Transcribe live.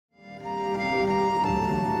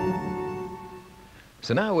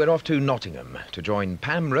So now we're off to Nottingham to join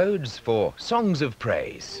Pam Rhodes for Songs of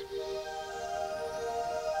Praise.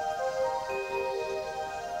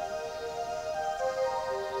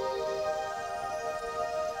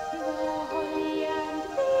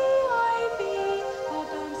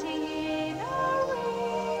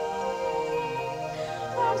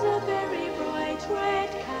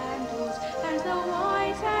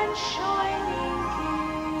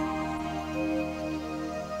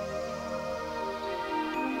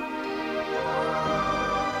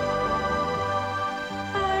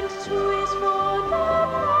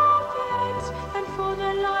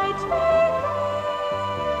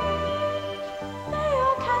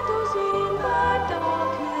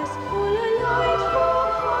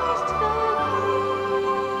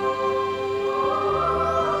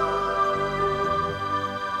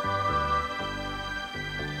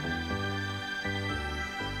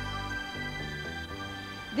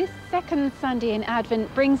 This second Sunday in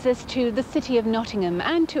Advent brings us to the city of Nottingham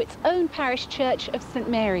and to its own parish church of St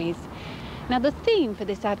Mary's. Now the theme for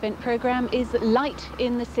this Advent programme is Light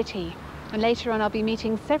in the City, and later on I'll be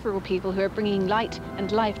meeting several people who are bringing light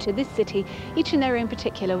and life to this city, each in their own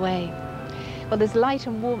particular way. Well, there's light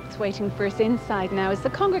and warmth waiting for us inside now as the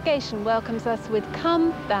congregation welcomes us with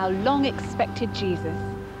 "Come, thou long-expected Jesus."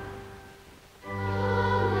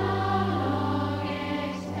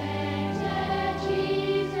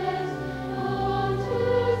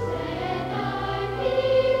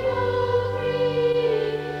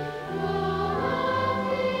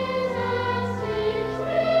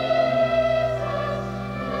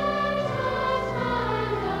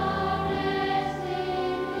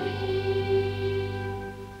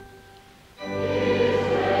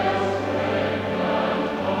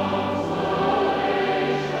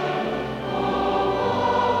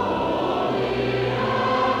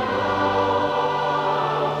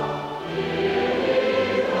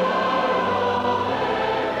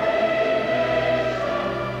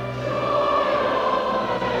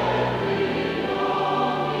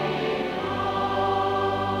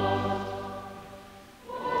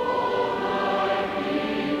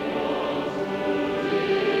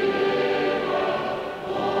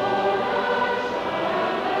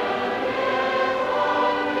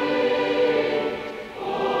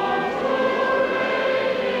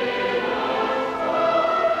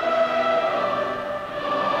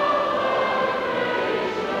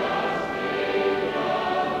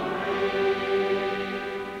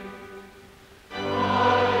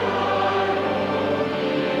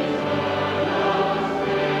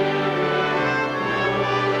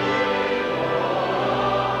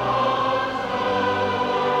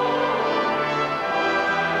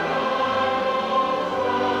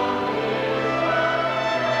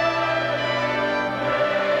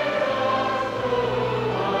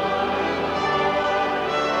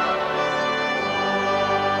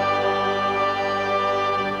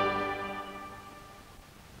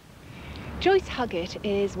 Joyce Huggett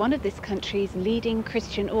is one of this country's leading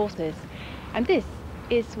Christian authors, and this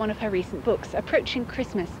is one of her recent books, Approaching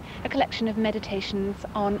Christmas, a collection of meditations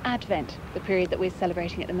on Advent, the period that we're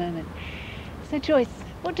celebrating at the moment. So Joyce,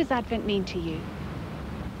 what does Advent mean to you?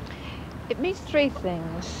 It means three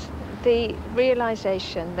things. The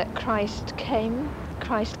realization that Christ came,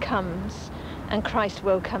 Christ comes, and Christ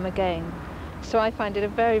will come again. So I find it a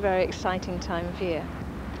very, very exciting time of year.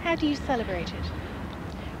 How do you celebrate it?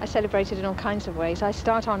 I celebrate it in all kinds of ways. I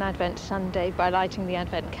start on Advent Sunday by lighting the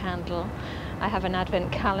Advent candle. I have an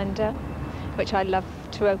Advent calendar, which I love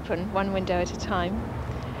to open one window at a time.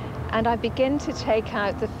 And I begin to take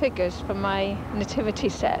out the figures from my nativity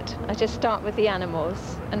set. I just start with the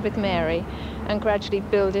animals and with Mary and gradually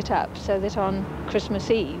build it up so that on Christmas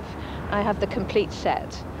Eve I have the complete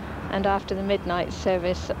set. And after the midnight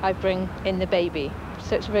service I bring in the baby.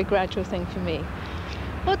 So it's a very gradual thing for me.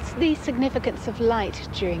 What's the significance of light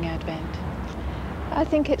during Advent? I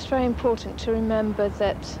think it's very important to remember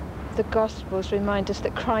that the Gospels remind us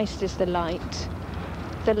that Christ is the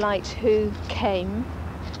light who came,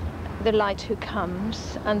 the light who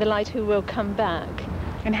comes, and the light who will come back.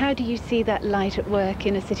 And how do you see that light at work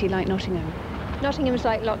in a city like Nottingham? Nottingham is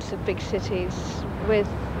like lots of big cities with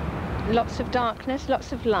lots of darkness,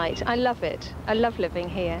 lots of light. I love it. I love living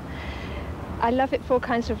here. I love it for all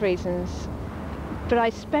kinds of reasons. But I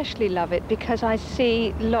especially love it because I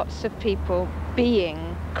see lots of people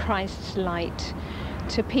being Christ's light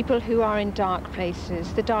to people who are in dark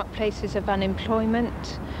places, the dark places of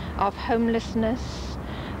unemployment, of homelessness,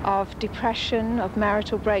 of depression, of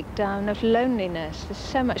marital breakdown, of loneliness. There's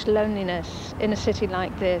so much loneliness in a city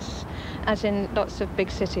like this, as in lots of big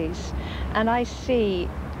cities. And I see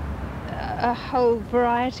a whole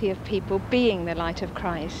variety of people being the light of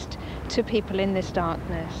Christ to people in this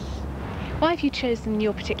darkness. Why have you chosen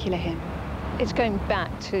your particular hymn? It's going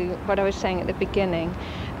back to what I was saying at the beginning,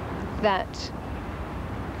 that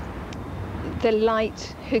the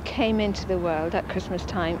light who came into the world at Christmas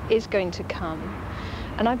time is going to come.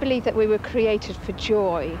 And I believe that we were created for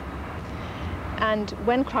joy. And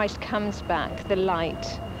when Christ comes back, the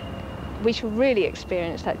light, we shall really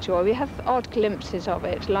experience that joy. We have odd glimpses of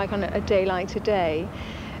it, like on a day like today.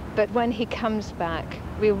 But when he comes back,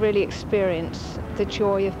 we'll really experience the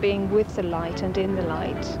joy of being with the light and in the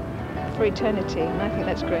light for eternity. And I think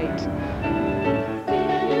that's great.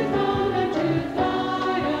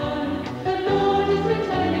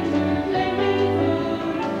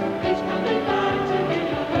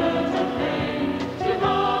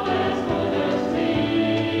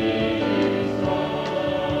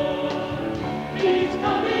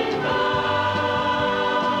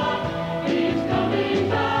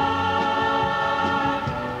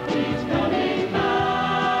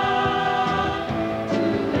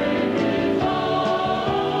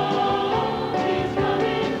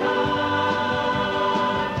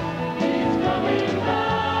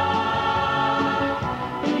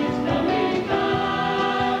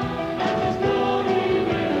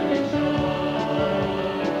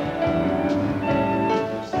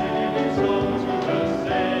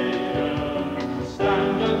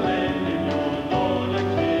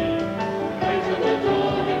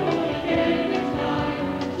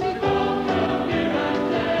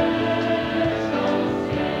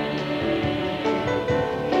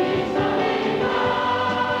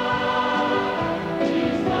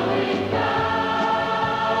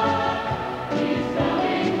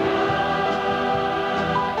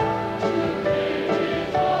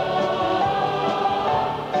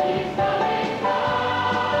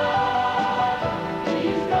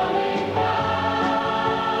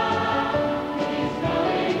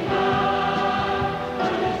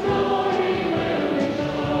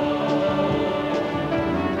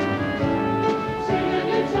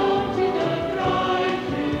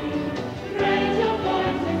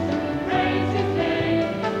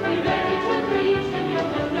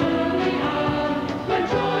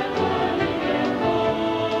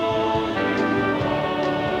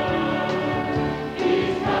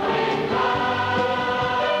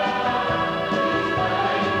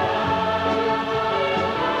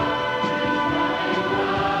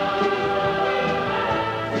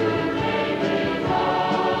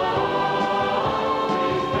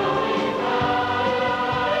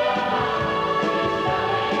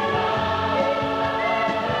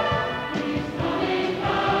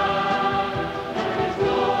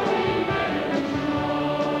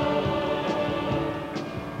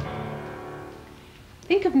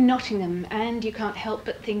 Think of Nottingham and you can't help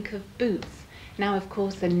but think of Boots. Now, of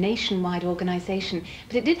course, a nationwide organisation,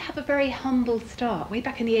 but it did have a very humble start way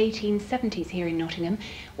back in the 1870s here in Nottingham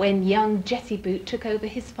when young Jesse Boot took over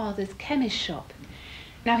his father's chemist shop.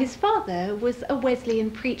 Now, his father was a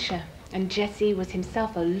Wesleyan preacher and Jesse was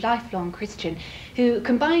himself a lifelong Christian who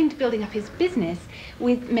combined building up his business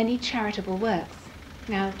with many charitable works.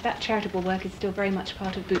 Now, that charitable work is still very much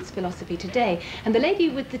part of Boots' philosophy today, and the lady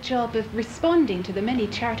with the job of responding to the many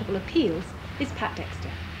charitable appeals is Pat Dexter.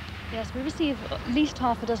 Yes, we receive at least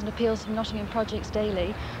half a dozen appeals from Nottingham projects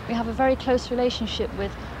daily. We have a very close relationship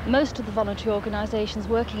with most of the voluntary organisations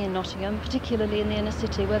working in Nottingham, particularly in the inner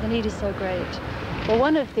city where the need is so great. Well,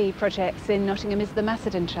 one of the projects in Nottingham is the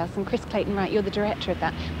Macedon Trust, and Chris Clayton Wright, you're the director of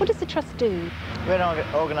that. What does the Trust do? We're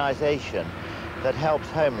an organisation that helps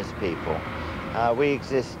homeless people. We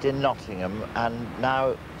exist in Nottingham, and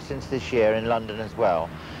now, since this year, in London as well.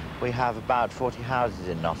 We have about 40 houses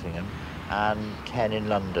in Nottingham and 10 in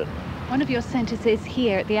London. One of your centres is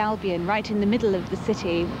here at the Albion, right in the middle of the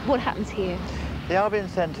city. What happens here? The Albion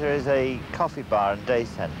Centre is a coffee bar and day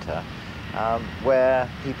centre where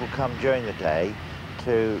people come during the day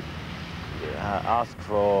to ask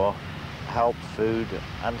for help, food,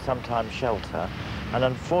 and sometimes shelter. And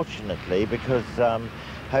unfortunately, because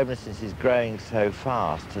homelessness is growing so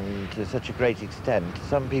fast and to such a great extent,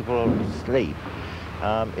 some people sleep.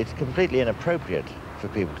 It's completely inappropriate for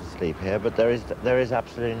people to sleep here, but there is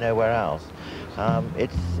absolutely nowhere else.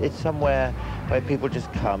 It's somewhere where people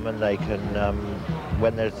just come and they can,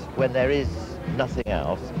 when there is nothing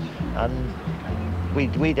else, and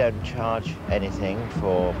we don't charge anything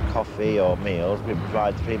for coffee or meals. We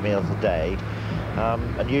provide 3 meals a day.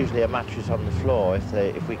 And usually a mattress on the floor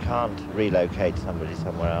if we can't relocate somebody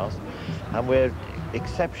somewhere else. And we're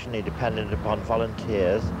exceptionally dependent upon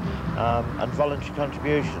volunteers and voluntary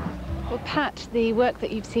contribution. Well, Pat, the work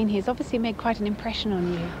that you've seen here has obviously made quite an impression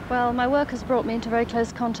on you. Well, my work has brought me into very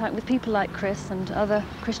close contact with people like Chris and other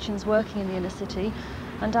Christians working in the inner city,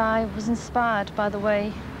 and I was inspired by the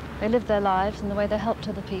way they lived their lives and the way they helped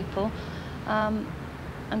other people. And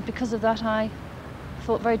because of that, I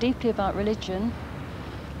thought very deeply about religion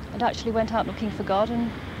and actually went out looking for God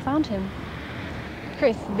and found him.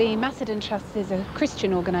 Chris, the Macedon Trust is a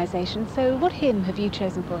Christian organisation, so what hymn have you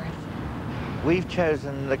chosen for us? We've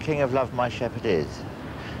chosen The King of Love My Shepherd Is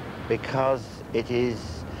because it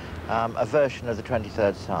is a version of the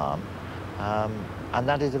 23rd Psalm, and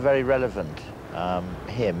that is a very relevant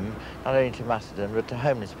hymn, not only to Macedon but to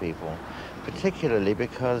homeless people, particularly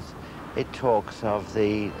because it talks of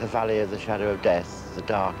the valley of the shadow of death, the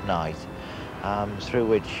dark night, through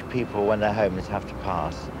which people, when they're homeless, have to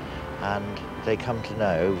pass. And they come to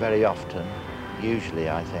know very often,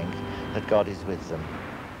 usually I think, that God is with them.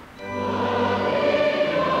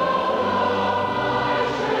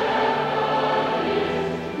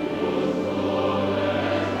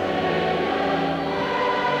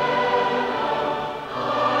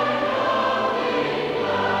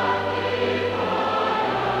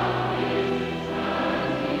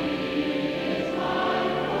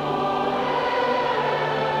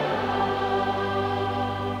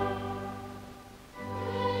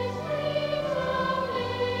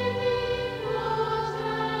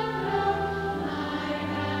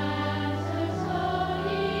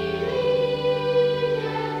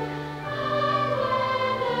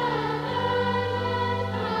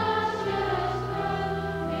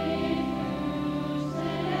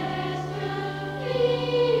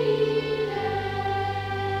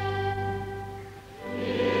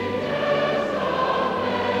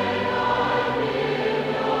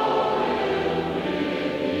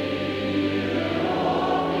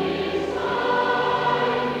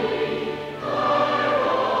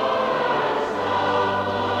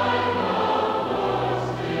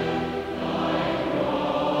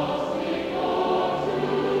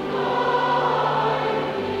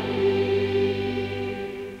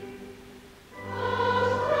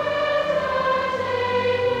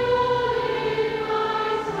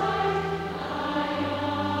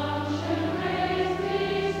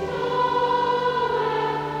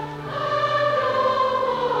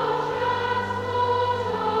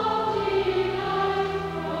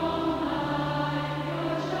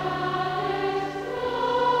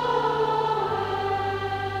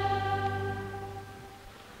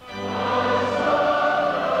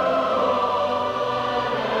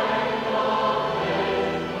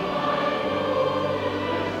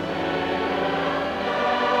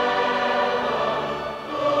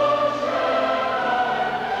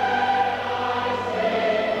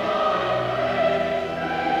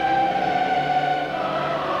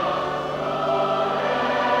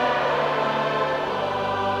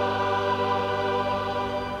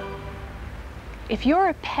 If you're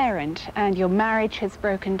a parent and your marriage has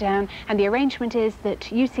broken down and the arrangement is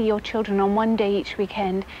that you see your children on one day each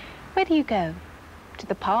weekend, where do you go? To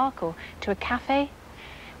the park or to a cafe?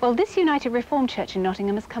 Well, this United Reformed Church in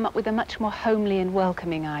Nottingham has come up with a much more homely and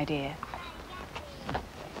welcoming idea.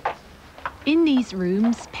 In these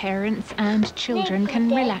rooms, parents and children can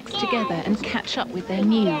relax together and catch up with their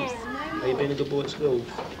news. Have you been a good boy at school?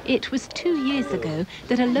 It was 2 years ago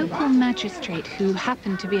that a local magistrate who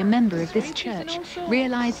happened to be a member of this church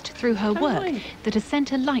realised through her work that a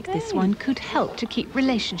centre like this one could help to keep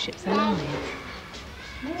relationships alive.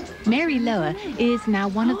 Mary Lower is now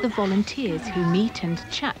one of the volunteers who meet and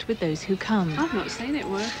chat with those who come. I've not seen it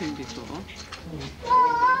working before.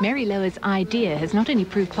 Mary Lower's idea has not only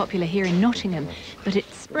proved popular here in Nottingham, but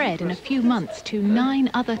it's spread in a few months to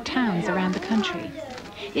 9 other towns around the country.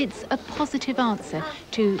 It's a positive answer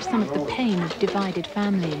to some of the pain of divided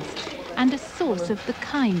families and a source of the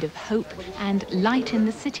kind of hope and light in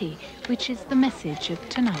the city, which is the message of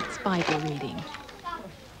tonight's Bible reading.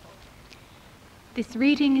 This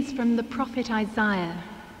reading is from the prophet Isaiah.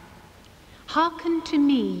 Hearken to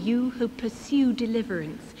me, you who pursue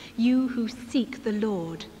deliverance, you who seek the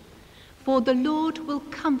Lord. For the Lord will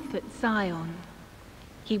comfort Zion.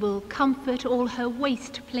 He will comfort all her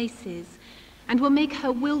waste places, and will make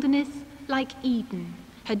her wilderness like Eden,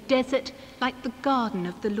 her desert like the garden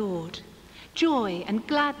of the Lord. Joy and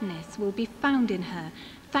gladness will be found in her,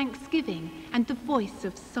 thanksgiving and the voice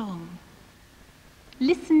of song.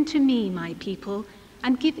 Listen to me, my people,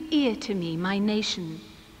 and give ear to me, my nation,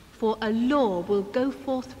 for a law will go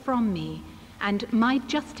forth from me, and my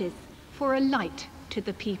justice for a light to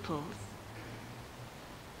the peoples.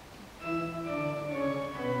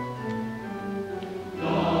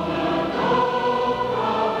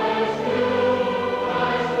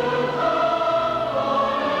 Christ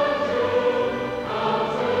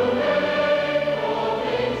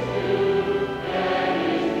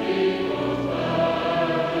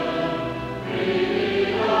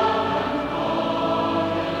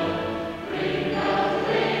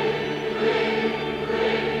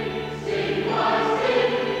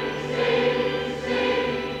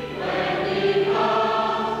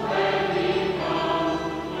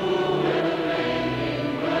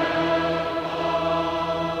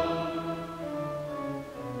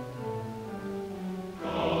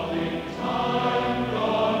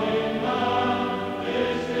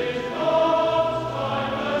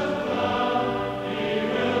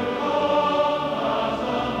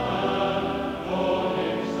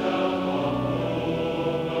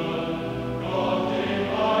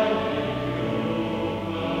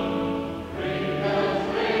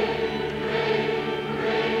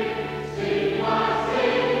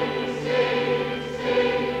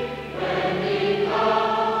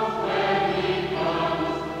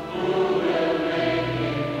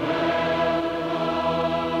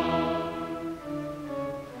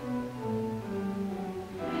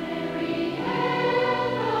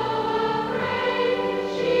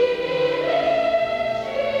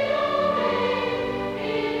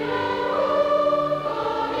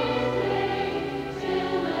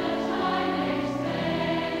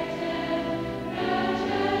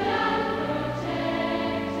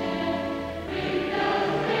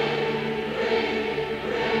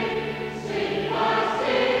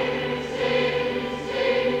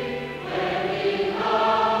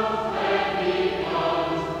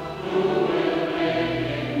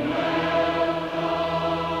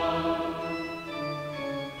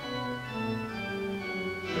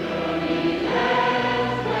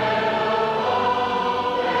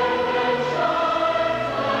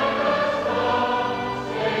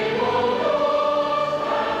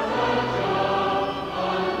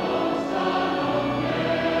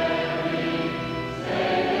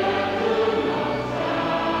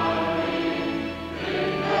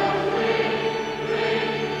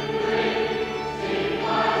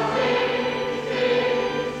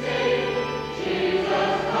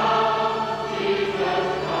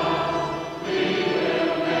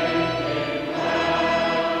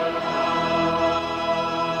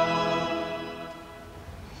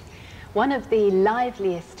One of the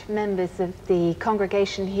liveliest members of the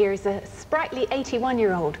congregation here is a sprightly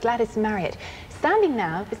 81-year-old, Gladys Marriott, standing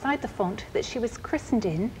now beside the font that she was christened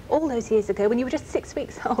in all those years ago when you were just 6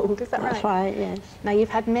 weeks old, is that right? That's right, yes. Now, you've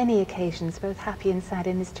had many occasions, both happy and sad,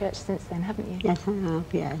 in this church since then, haven't you? Yes, I have,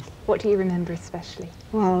 yes. What do you remember especially?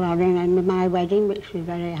 Well, I remember my wedding, which was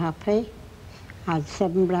very happy. I had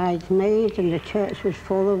 7 bridesmaids, and the church was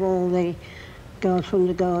full of all the girls from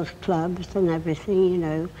the girls' clubs and everything, you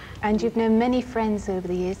know. And you've known many friends over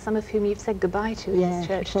the years, some of whom you've said goodbye to in this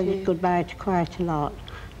church too. Yes, said goodbye to quite a lot.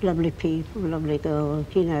 Lovely people, lovely girls,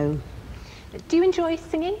 you know. Do you enjoy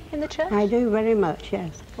singing in the church? I do very much,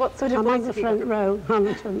 yes. What sort of I'm voice on the have you front got? row on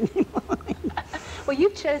a Sunday morning. Well,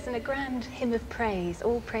 you've chosen a grand hymn of praise,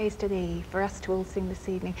 All Praise to Thee, for us to all sing this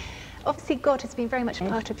evening. Obviously, God has been very much a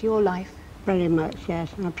part of your life. Very much, yes.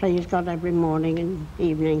 I praise God every morning and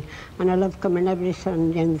evening, and I love coming every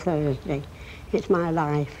Sunday and Thursday. It's my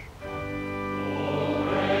life.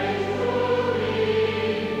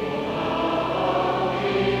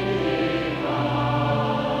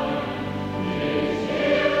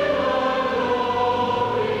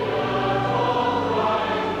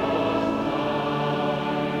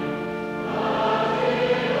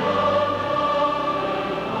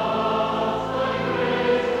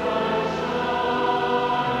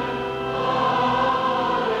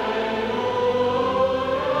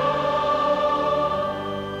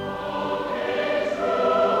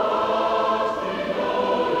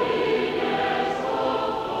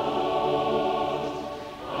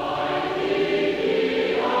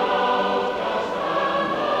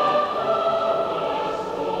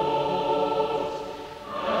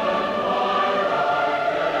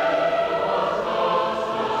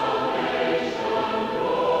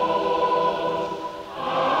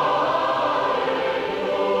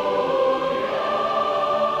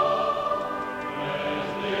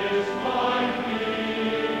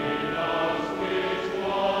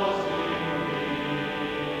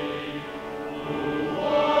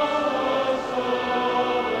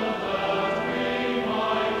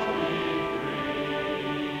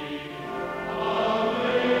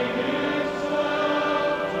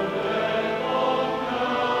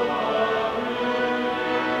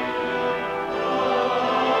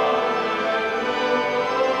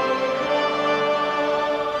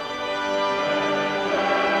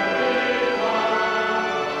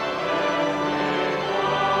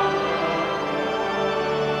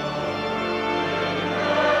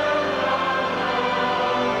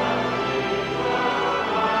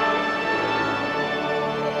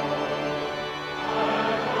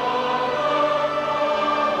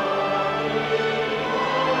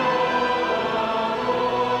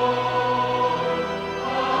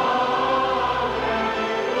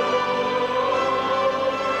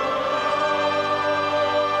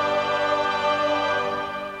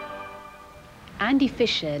 Andy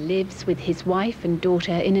Fisher lives with his wife and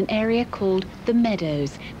daughter in an area called the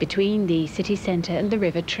Meadows, between the city centre and the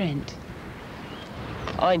River Trent.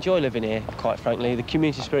 I enjoy living here, quite frankly. The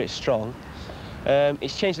community spirit's strong.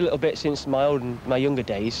 It's changed a little bit since my younger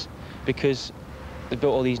days, because they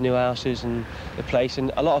built all these new houses and the place,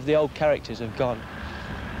 and a lot of the old characters have gone.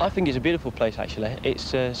 I think it's a beautiful place, actually.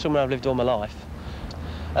 It's somewhere I've lived all my life.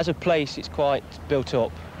 As a place, it's quite built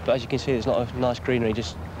up, but as you can see, there's not a nice greenery,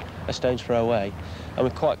 just a stone's throw away. And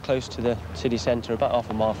we're quite close to the city centre, about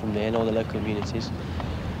half a mile from there, and all the local communities.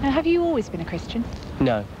 Now, have you always been a Christian?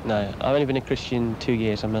 No. I've only been a Christian 2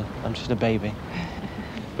 years. I'm just a baby.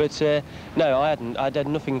 But no, I hadn't. I'd had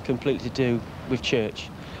nothing completely to do with church.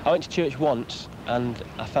 I went to church once, and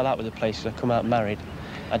I fell out with the place because I come out married.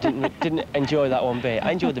 I didn't enjoy that one bit.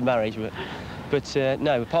 I enjoyed the marriage, but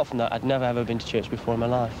no. Apart from that, I'd never ever been to church before in my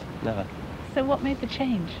life. Never. So what made the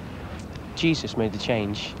change? Jesus made the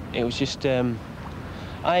change. It was just I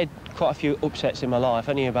had quite a few upsets in my life.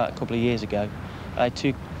 Only about a couple of years ago, I had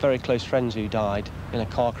 2 very close friends who died in a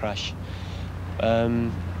car crash,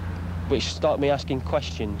 which started me asking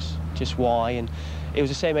questions, just why. And it was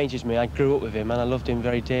the same age as me. I grew up with him, and I loved him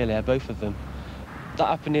very dearly, both of them. That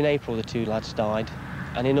happened in April. The 2 lads died,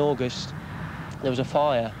 and in August there was a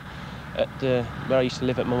fire at where I used to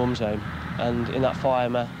live at my mum's home, and in that fire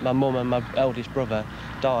my mum and my eldest brother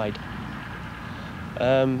died.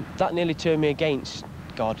 That nearly turned me against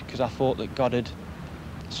God, because I thought that God had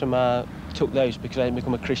somehow took those because I didn't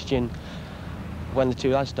become a Christian when the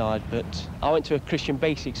 2 lads died. But I went to a Christian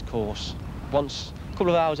basics course once, a couple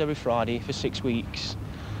of hours every Friday for 6 weeks,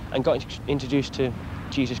 and got introduced to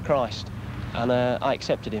Jesus Christ, and I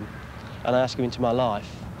accepted him, and I asked him into my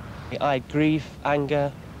life. I had grief,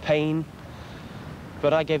 anger, pain,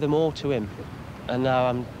 but I gave them all to him, and now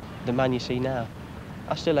I'm the man you see now.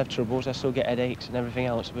 I still have troubles, I still get headaches and everything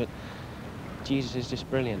else, but Jesus is just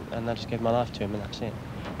brilliant, and I just gave my life to him, and that's it.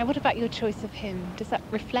 And what about your choice of hymn? Does that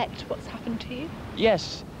reflect what's happened to you?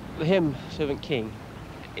 Yes, the hymn, Servant King,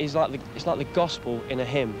 is like it's like the gospel in a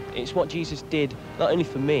hymn. It's what Jesus did, not only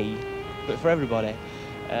for me, but for everybody.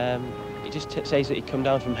 It just says that he come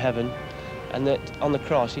down from heaven, and that on the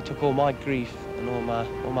cross he took all my grief and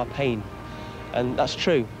all my pain, and that's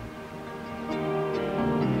true.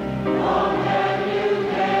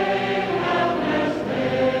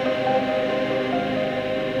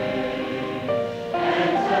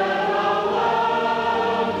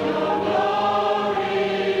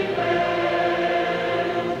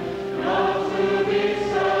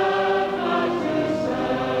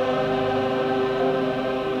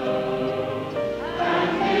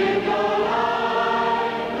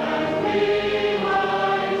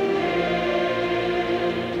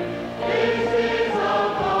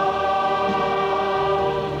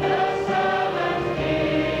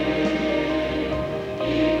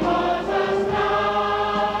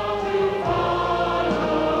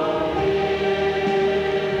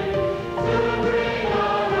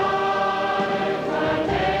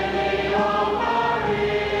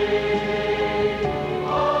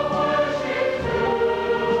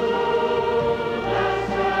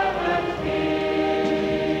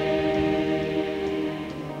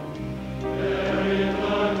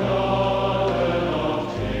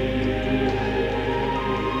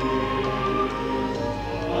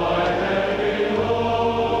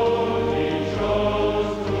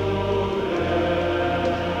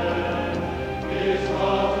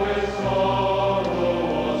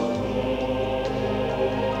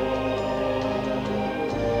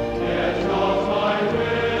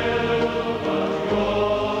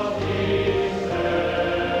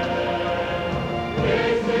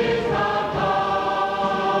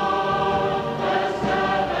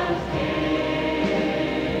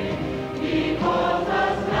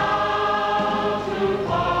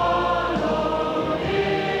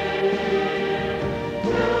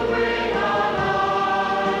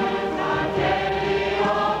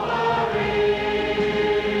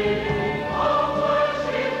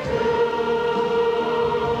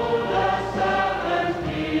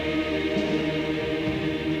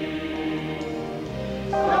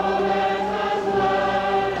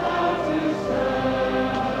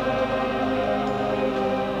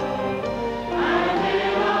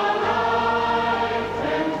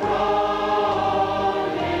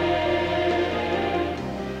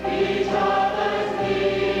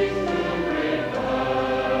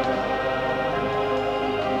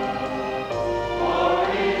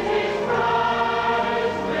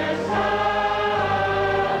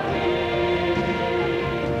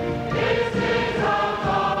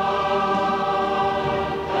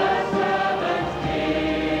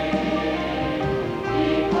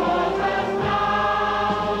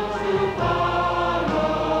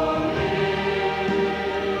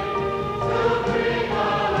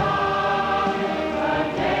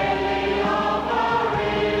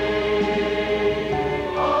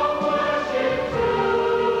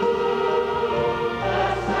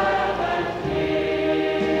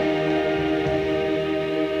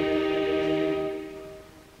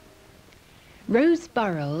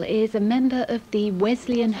 Burrell is a member of the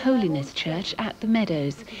Wesleyan Holiness Church at the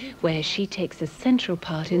Meadows, where she takes a central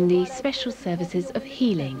part in the special services of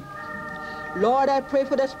healing. Lord, I pray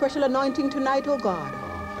for that special anointing tonight, O God.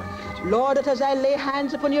 Lord, that as I lay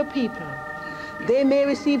hands upon your people, they may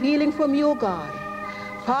receive healing from you, O God.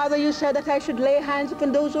 Father, you said that I should lay hands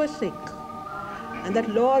upon those who are sick, and that,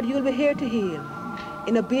 Lord, you'll be here to heal.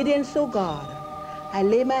 In obedience, O God, I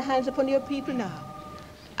lay my hands upon your people now.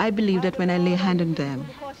 I believe that when I lay hand on them,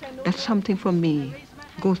 that something from me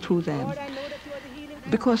goes through them.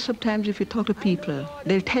 Because sometimes if you talk to people,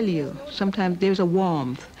 they'll tell you, sometimes there's a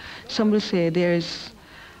warmth. Some will say there's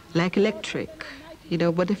like electric, you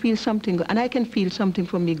know, but they feel something, and I can feel something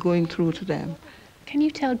from me going through to them. Can you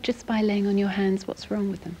tell just by laying on your hands what's wrong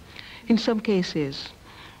with them? In some cases,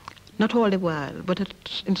 not all the while, but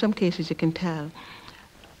in some cases you can tell.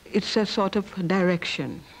 It's a sort of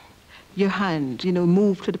direction. Your hand, you know,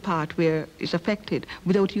 move to the part where it's affected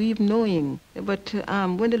without you even knowing. But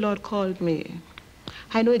when the Lord called me,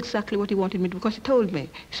 I know exactly what he wanted me to do, because he told me.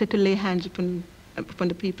 He said to lay hands upon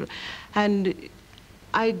the people. And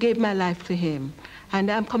I gave my life to him.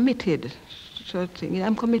 And I'm committed, sort of thing.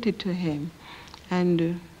 I'm committed to him.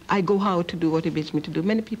 And I go out to do what he bids me to do.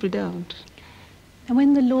 Many people don't. And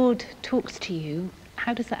when the Lord talks to you,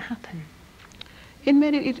 how does that happen?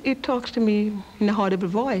 It talks to me in a audible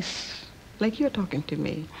voice, like you're talking to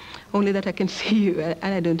me, only that I can see you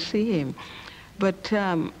and I don't see him. But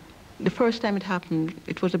the first time it happened,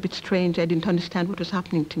 it was a bit strange. I didn't understand what was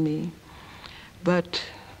happening to me. But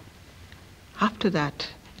after that,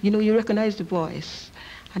 you know, you recognize the voice,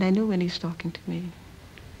 and I know when he's talking to me.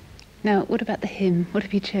 Now, what about the hymn? What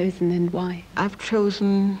have you chosen and why? I've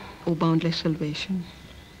chosen O Boundless Salvation.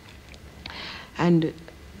 And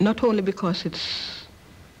not only because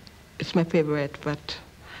it's my favorite, but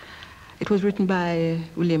it was written by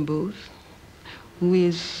William Booth, who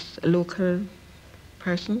is a local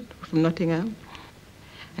person from Nottingham.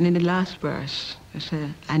 And in the last verse, it says,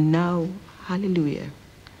 "And now, hallelujah,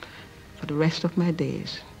 for the rest of my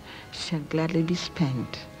days shall gladly be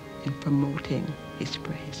spent in promoting his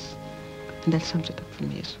praise." And that sums it up for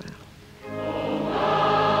me as well.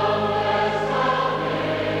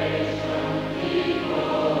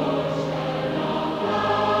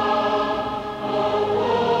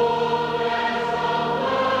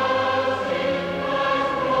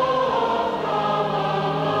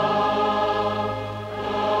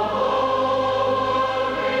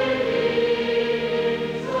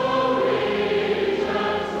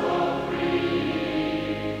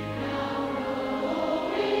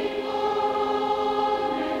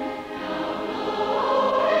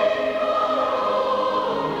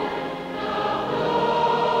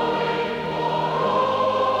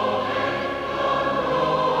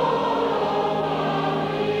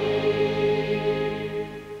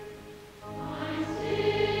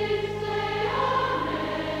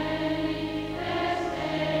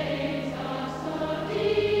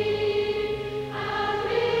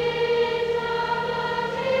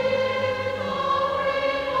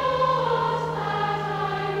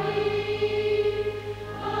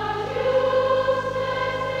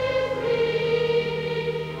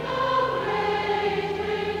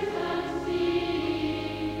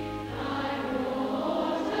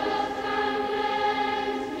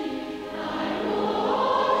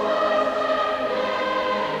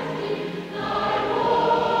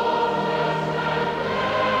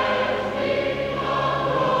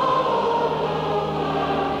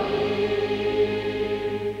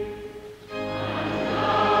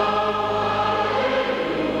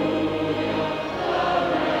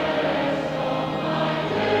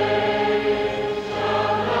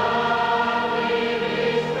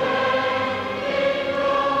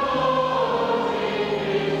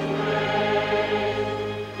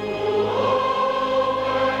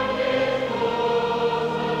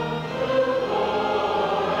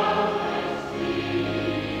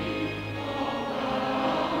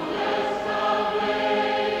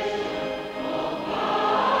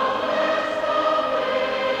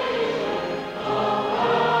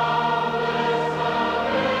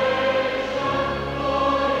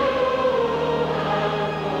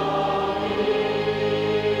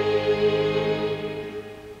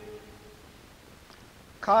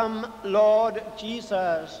 Come, Lord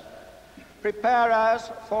Jesus, prepare us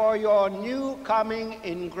for your new coming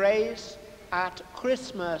in grace at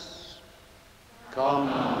Christmas. Come,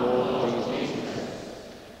 Lord Jesus.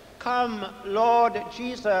 Come, Lord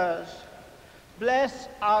Jesus, bless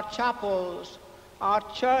our chapels, our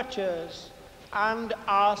churches, and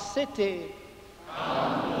our city.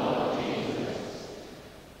 Come, Lord Jesus.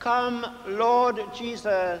 Come, Lord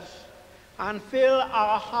Jesus, and fill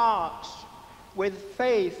our hearts with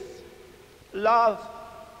faith, love,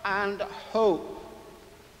 and hope.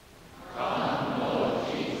 Come, Lord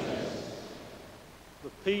Jesus. The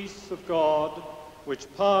peace of God, which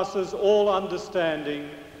passes all understanding,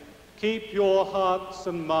 keep your hearts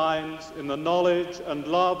and minds in the knowledge and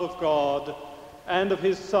love of God and of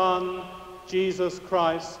his Son, Jesus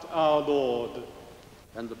Christ our Lord.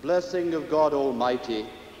 And the blessing of God Almighty,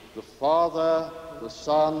 the Father, the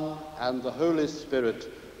Son, and the Holy Spirit,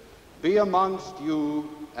 be amongst you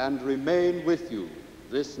and remain with you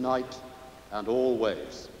this night and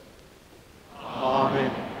always. Amen.